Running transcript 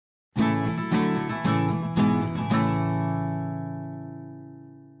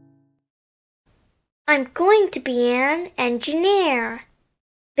I'm going to be an engineer.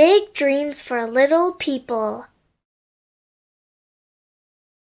 Big dreams for little people.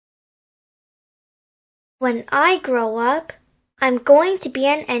 When I grow up, I'm going to be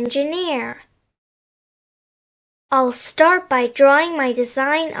an engineer. I'll start by drawing my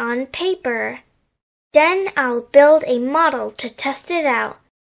design on paper. Then I'll build a model to test it out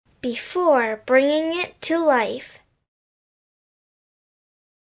before bringing it to life.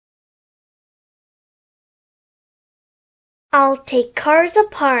 I'll take cars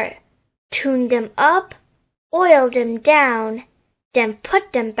apart, tune them up, oil them down, then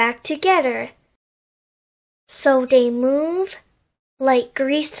put them back together so they move like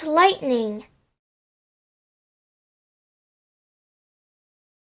greased lightning.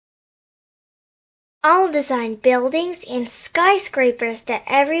 I'll design buildings and skyscrapers that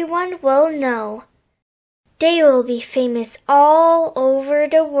everyone will know. They will be famous all over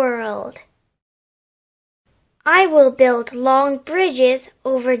the world. I will build long bridges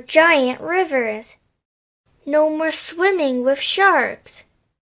over giant rivers. No more swimming with sharks.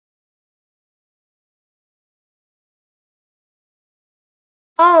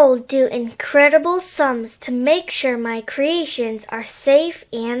 I'll do incredible sums to make sure my creations are safe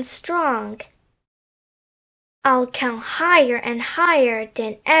and strong. I'll count higher and higher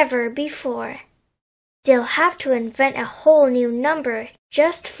than ever before. They'll have to invent a whole new number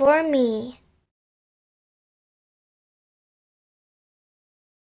just for me.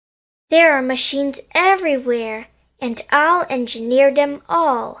 There are machines everywhere, and I'll engineer them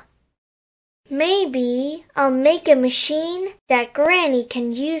all. Maybe I'll make a machine that Granny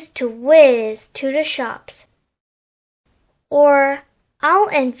can use to whiz to the shops. Or I'll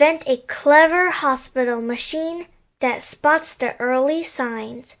invent a clever hospital machine that spots the early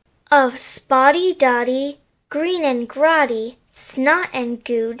signs of spotty-dotty, green and grotty, snot and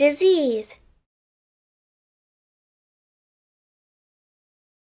goo disease.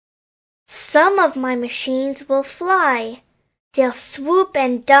 Some of my machines will fly. They'll swoop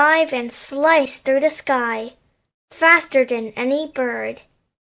and dive and slice through the sky, faster than any bird.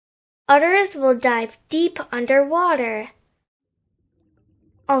 Others will dive deep underwater.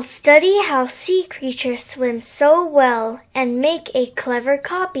 I'll study how sea creatures swim so well and make a clever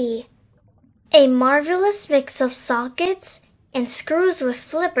copy. A marvelous mix of sockets and screws with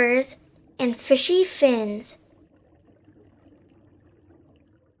flippers and fishy fins.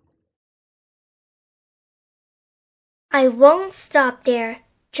 I won't stop there.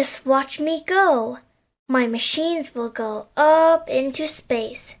 Just watch me go. My machines will go up into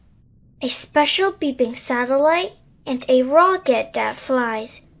space. A special beeping satellite and a rocket that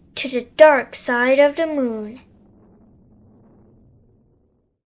flies to the dark side of the moon.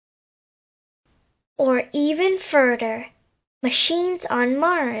 Or even further, machines on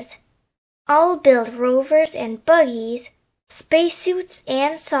Mars. I'll build rovers and buggies, spacesuits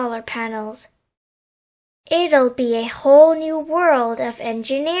and solar panels. It'll be a whole new world of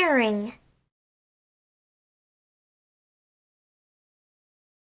engineering.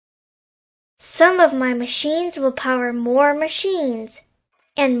 Some of my machines will power more machines,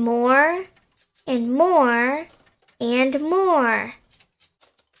 and more, and more, and more.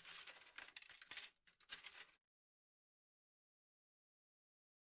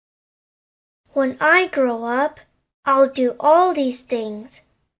 When I grow up, I'll do all these things.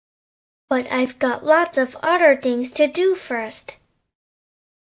 But I've got lots of other things to do first.